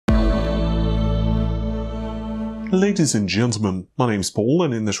Ladies and gentlemen, my name is Paul,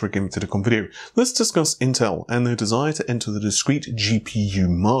 and in this Limited video, let's discuss Intel and their desire to enter the discrete GPU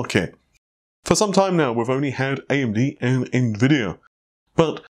market. For some time now, we've only had AMD and Nvidia,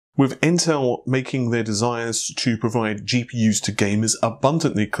 but with Intel making their desires to provide GPUs to gamers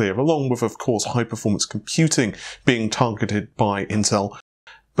abundantly clear, along with, of course, high-performance computing being targeted by Intel,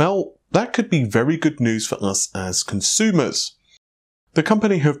 well, that could be very good news for us as consumers. The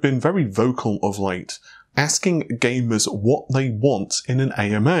company have been very vocal of late, asking gamers what they want in an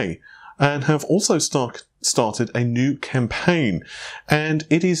AMA, and have also started a new campaign, and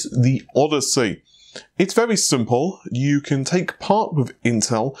it is the Odyssey. It's very simple. You can take part with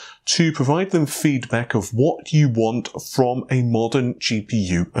Intel to provide them feedback of what you want from a modern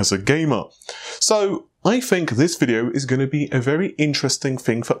GPU as a gamer. So I think this video is going to be a very interesting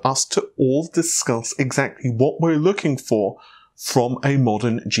thing for us to all discuss exactly what we're looking for from a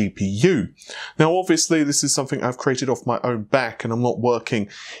modern GPU. Now, obviously, this is something I've created off my own back, and I'm not working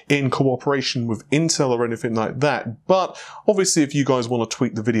in cooperation with Intel or anything like that. But obviously, if you guys want to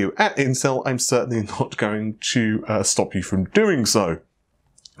tweet the video at Intel, I'm certainly not going to stop you from doing so.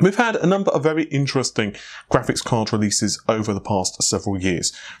 We've had a number of very interesting graphics card releases over the past several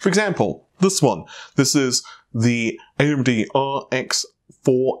years. For example, this one. This is the AMD RX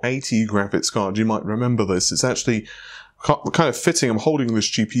 480 graphics card. You might remember this. It's actually kind of fitting I'm holding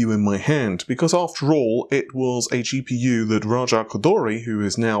this GPU in my hand, because after all, it was a GPU that Raja Koduri, who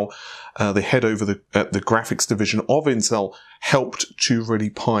is now the head over the graphics division of Intel, helped to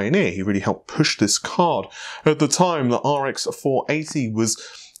really pioneer. He really helped push this card. At the time, the RX 480 was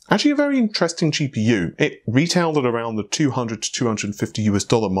actually a very interesting GPU. It retailed at around the $200 to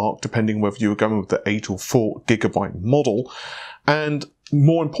 $250 mark, depending whether you were going with the 8 or 4 gigabyte model. And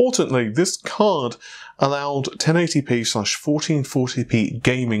more importantly, this card allowed 1080p/1440p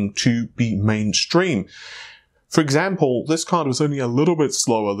gaming to be mainstream. For example, this card was only a little bit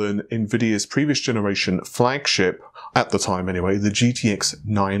slower than Nvidia's previous generation flagship, at the time anyway, the GTX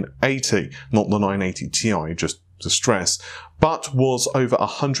 980, not the 980 Ti, just to stress, but was over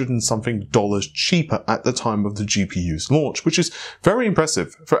 $100 and something cheaper at the time of the GPU's launch, which is very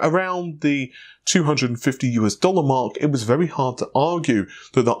impressive. For around the $250 mark, it was very hard to argue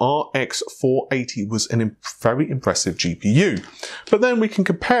that the RX 480 was a very impressive GPU. But then we can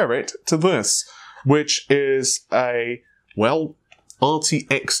compare it to this, which is a, well,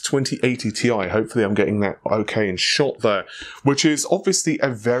 RTX 2080 Ti, hopefully I'm getting that okay in shot there, which is obviously a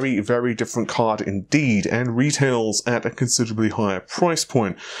very, very different card indeed, and retails at a considerably higher price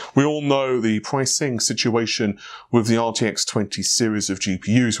point. We all know the pricing situation with the RTX 20 series of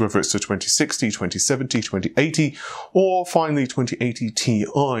GPUs, whether it's the 2060, 2070, 2080, or finally 2080 Ti,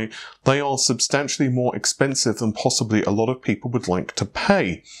 they are substantially more expensive than possibly a lot of people would like to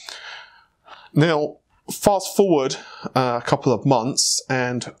pay. Now, fast forward a couple of months,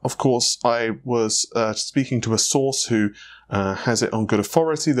 and of course I was speaking to a source who has it on good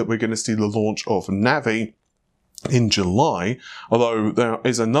authority that we're going to see the launch of Navi in July, although there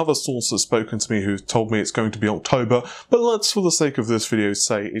is another source that's spoken to me who told me it's going to be October, but let's, for the sake of this video,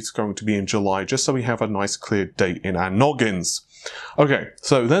 say it's going to be in July, just so we have a nice clear date in our noggins. Okay,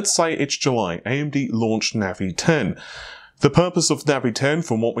 so let's say it's July. AMD launched Navi 10. The purpose of Navi 10,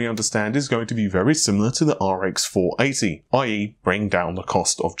 from what we understand, is going to be very similar to the RX 480, i.e. bring down the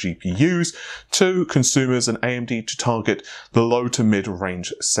cost of GPUs to consumers and AMD to target the low to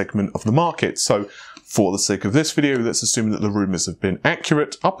mid-range segment of the market. So, for the sake of this video, let's assume that the rumours have been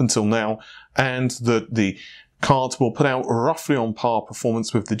accurate up until now, and that the cards will put out roughly on par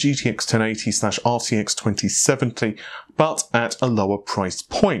performance with the GTX 1080/RTX 2070, but at a lower price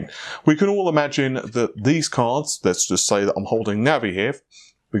point. We can all imagine that these cards, let's just say that I'm holding Navi here,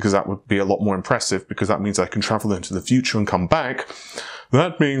 because that would be a lot more impressive, because that means I can travel into the future and come back.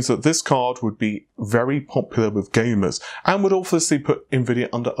 That means that this card would be very popular with gamers, and would obviously put Nvidia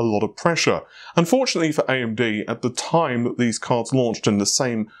under a lot of pressure. Unfortunately for AMD, at the time that these cards launched, and the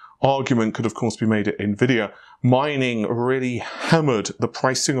same argument could of course be made at Nvidia, mining really hammered the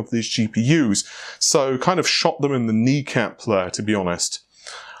pricing of these GPUs, so kind of shot them in the kneecap there, to be honest.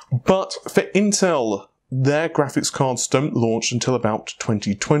 But for Intel, their graphics cards don't launch until about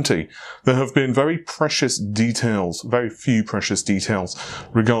 2020. There have been very few precious details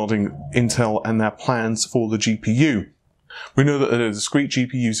regarding Intel and their plans for the GPU. We know that the discrete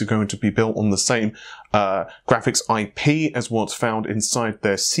GPUs are going to be built on the same graphics IP as what's found inside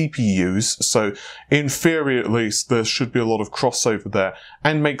their CPUs, so in theory at least there should be a lot of crossover there,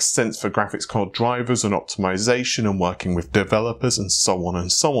 and makes sense for graphics card drivers and optimization and working with developers and so on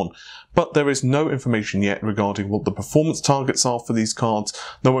and so on. but there is no information yet regarding what the performance targets are for these cards,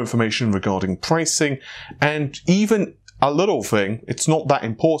 no information regarding pricing, and even a little thing, it's not that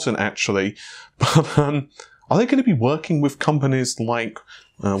important actually, but are they going to be working with companies like,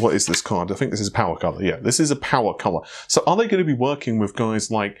 what is this card? I think this is Power Color. Yeah, this is a Power Color. So are they going to be working with guys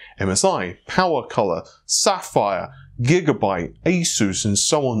like MSI, Power Color, Sapphire, Gigabyte, Asus, and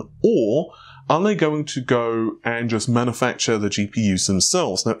so on, or are they going to go and just manufacture the GPUs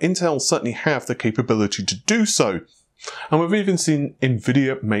themselves? Now, Intel certainly have the capability to do so, and we've even seen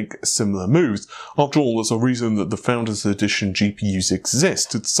Nvidia make similar moves. After all, there's a reason that the Founders Edition GPUs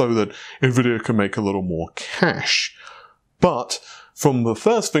exist. It's so that Nvidia can make a little more cash. But from the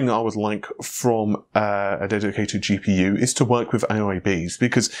first thing I would like from a dedicated GPU is to work with AIBs,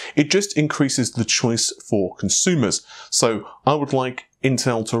 because it just increases the choice for consumers. So I would like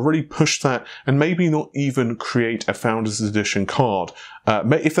Intel to really push that and maybe not even create a Founders Edition card.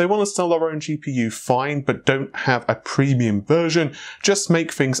 If they want to sell their own GPU, fine, but don't have a premium version. Just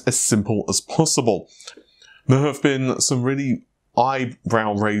make things as simple as possible. There have been some really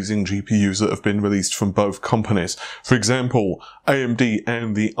eyebrow-raising GPUs that have been released from both companies. For example, AMD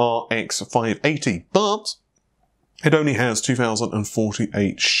and the RX 580, but it only has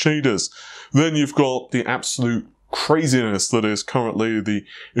 2048 shaders. Then you've got the absolute craziness that is currently the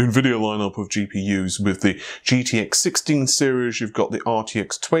Nvidia lineup of GPUs with the GTX 16 series, you've got the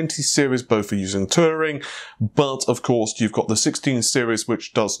RTX 20 series, both are using Turing, but of course you've got the 16 series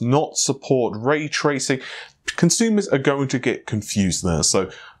which does not support ray tracing. Consumers are going to get confused there. So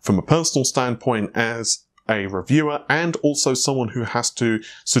from a personal standpoint, as a reviewer and also someone who has to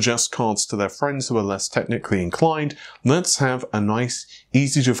suggest cards to their friends who are less technically inclined, let's have a nice,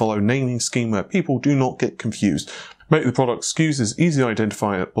 easy to follow naming scheme where people do not get confused. Make the product SKUs as easily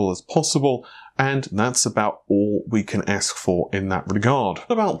identifiable as possible, and that's about all we can ask for in that regard.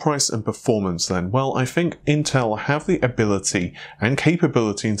 What about price and performance then? Well, I think Intel have the ability and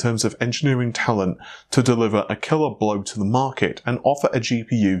capability in terms of engineering talent to deliver a killer blow to the market and offer a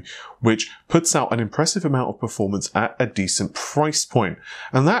GPU which puts out an impressive amount of performance at a decent price point.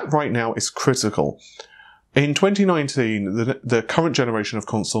 And that right now is critical. In 2019, the current generation of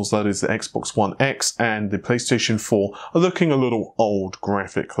consoles, that is the Xbox One X and the PlayStation 4, are looking a little old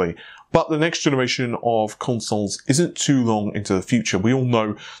graphically. But the next generation of consoles isn't too long into the future. We all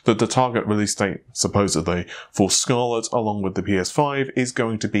know that the target release date, supposedly, for Scarlet along with the PS5 is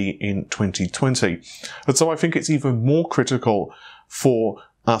going to be in 2020. And so I think it's even more critical for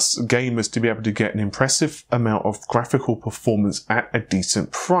us gamers to be able to get an impressive amount of graphical performance at a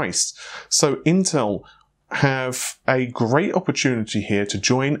decent price. So Intel have a great opportunity here to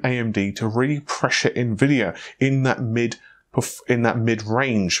join AMD to really pressure Nvidia in that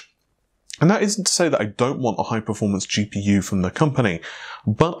mid-range. And that isn't to say that I don't want a high-performance GPU from the company,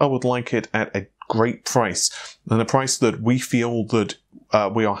 but I would like it at a great price, and a price that we feel that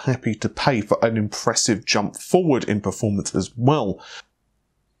we are happy to pay for an impressive jump forward in performance as well.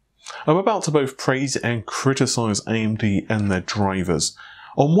 I'm about to both praise and criticize AMD and their drivers.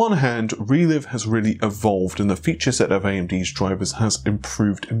 On one hand, Relive has really evolved and the feature set of AMD's drivers has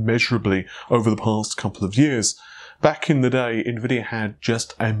improved immeasurably over the past couple of years. Back in the day, Nvidia had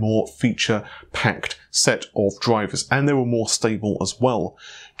just a more feature-packed set of drivers, and they were more stable as well.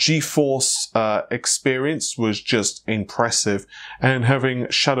 GeForce experience was just impressive, and having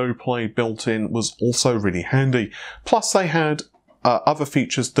Shadow Play built in was also really handy. Plus, they had other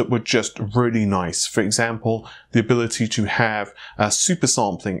features that were just really nice. For example, the ability to have super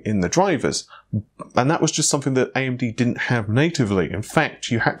sampling in the drivers. And that was just something that AMD didn't have natively. In fact,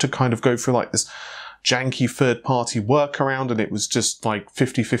 you had to kind of go through like this janky third-party workaround, and it was just like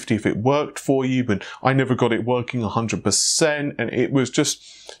 50-50 if it worked for you, but I never got it working 100%, and it was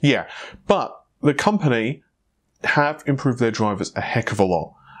just, yeah. But the company have improved their drivers a heck of a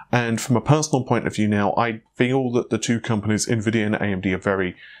lot. And from a personal point of view now, I feel that the two companies, Nvidia and AMD, are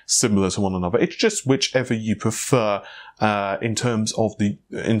very similar to one another. It's just whichever you prefer in terms of the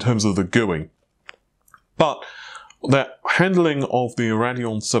GUI. But the handling of the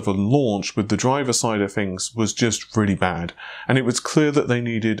Radeon 7 launch with the driver side of things was just really bad. And it was clear that they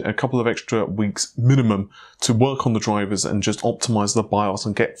needed a couple of extra weeks minimum to work on the drivers and just optimize the BIOS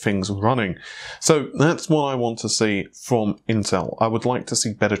and get things running. So that's what I want to see from Intel. I would like to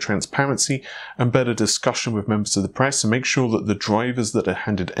see better transparency and better discussion with members of the press, and make sure that the drivers that are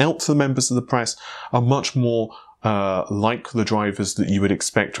handed out to the members of the press are much more like the drivers that you would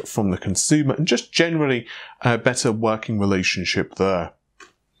expect from the consumer, and just generally a better working relationship there.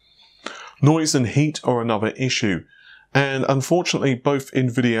 Noise and heat are another issue. And unfortunately, both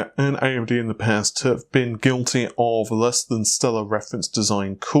Nvidia and AMD in the past have been guilty of less than stellar reference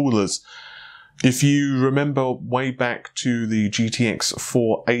design coolers. If you remember way back to the GTX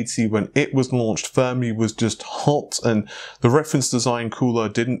 480 when it was launched, Fermi was just hot and the reference design cooler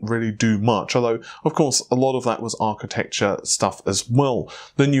didn't really do much, although of course a lot of that was architecture stuff as well.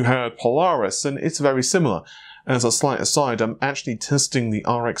 Then you had Polaris and it's very similar. As a slight aside, I'm actually testing the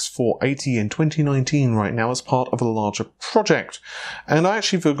RX 480 in 2019 right now as part of a larger project, and I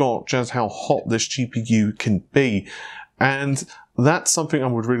actually forgot just how hot this GPU can be. And that's something I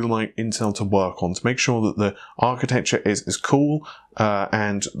would really like Intel to work on, to make sure that the architecture is cool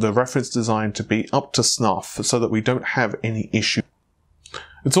and the reference design to be up to snuff so that we don't have any issue.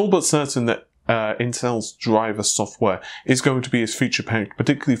 It's all but certain that Intel's driver software is going to be as feature-packed,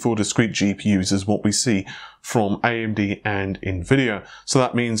 particularly for discrete GPUs, as what we see from AMD and Nvidia. So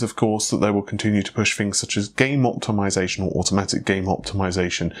that means, of course, that they will continue to push things such as game optimization or automatic game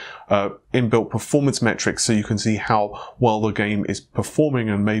optimization, inbuilt performance metrics so you can see how well the game is performing,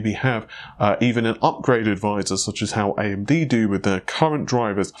 and maybe have even an upgrade advisor such as how AMD do with their current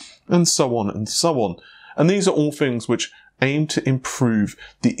drivers, and so on and so on. And these are all things which aim to improve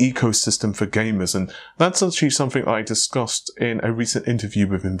the ecosystem for gamers, and that's actually something I discussed in a recent interview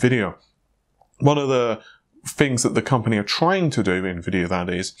with Nvidia. One of the things that the company are trying to do, Nvidia that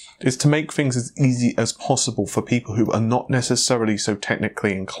is to make things as easy as possible for people who are not necessarily so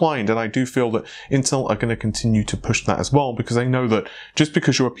technically inclined, and I do feel that Intel are going to continue to push that as well, because they know that just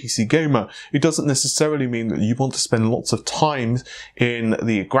because you're a PC gamer, it doesn't necessarily mean that you want to spend lots of time in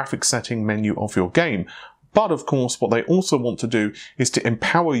the graphics setting menu of your game. But of course, what they also want to do is to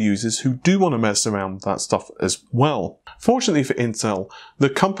empower users who do want to mess around with that stuff as well. Fortunately for Intel, the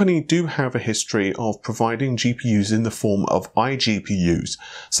company do have a history of providing GPUs in the form of iGPUs.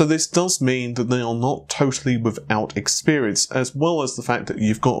 So this does mean that they are not totally without experience, as well as the fact that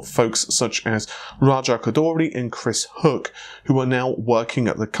you've got folks such as Raja Koduri and Chris Hook, who are now working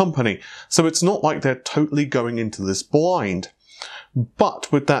at the company. So it's not like they're totally going into this blind. But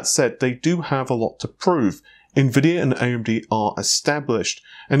with that said, they do have a lot to prove. Nvidia and AMD are established,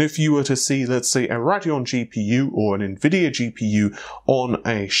 and if you were to see, let's say, a Radeon GPU or an Nvidia GPU on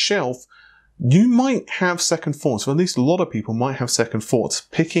a shelf, you might have second thoughts, or at least a lot of people might have second thoughts,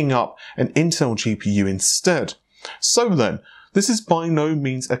 picking up an Intel GPU instead. So then, this is by no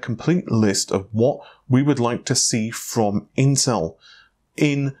means a complete list of what we would like to see from Intel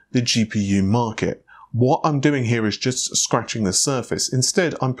in the GPU market. What I'm doing here is just scratching the surface.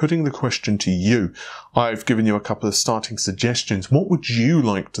 Instead, I'm putting the question to you. I've given you a couple of starting suggestions. What would you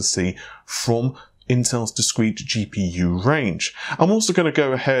like to see from Intel's discrete GPU range? I'm also going to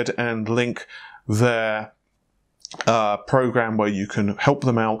go ahead and link their program where you can help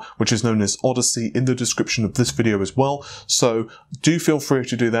them out, which is known as Odyssey, in the description of this video as well. So do feel free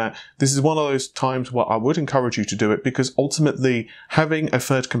to do that. This is one of those times where I would encourage you to do it, because ultimately having a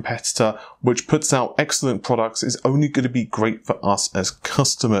third competitor which puts out excellent products is only going to be great for us as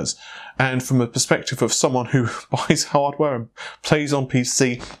customers. And from a perspective of someone who buys hardware and plays on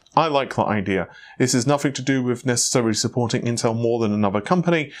PC, I like that idea. This has nothing to do with necessarily supporting Intel more than another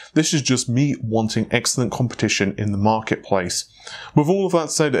company. This is just me wanting excellent competition in the marketplace. With all of that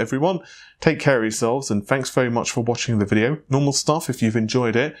said, everyone, take care of yourselves, and thanks very much for watching the video. Normal stuff, if you've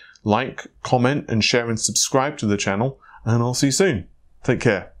enjoyed it, like, comment, and share and subscribe to the channel, and I'll see you soon. Take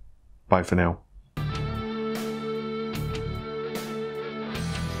care. Bye for now.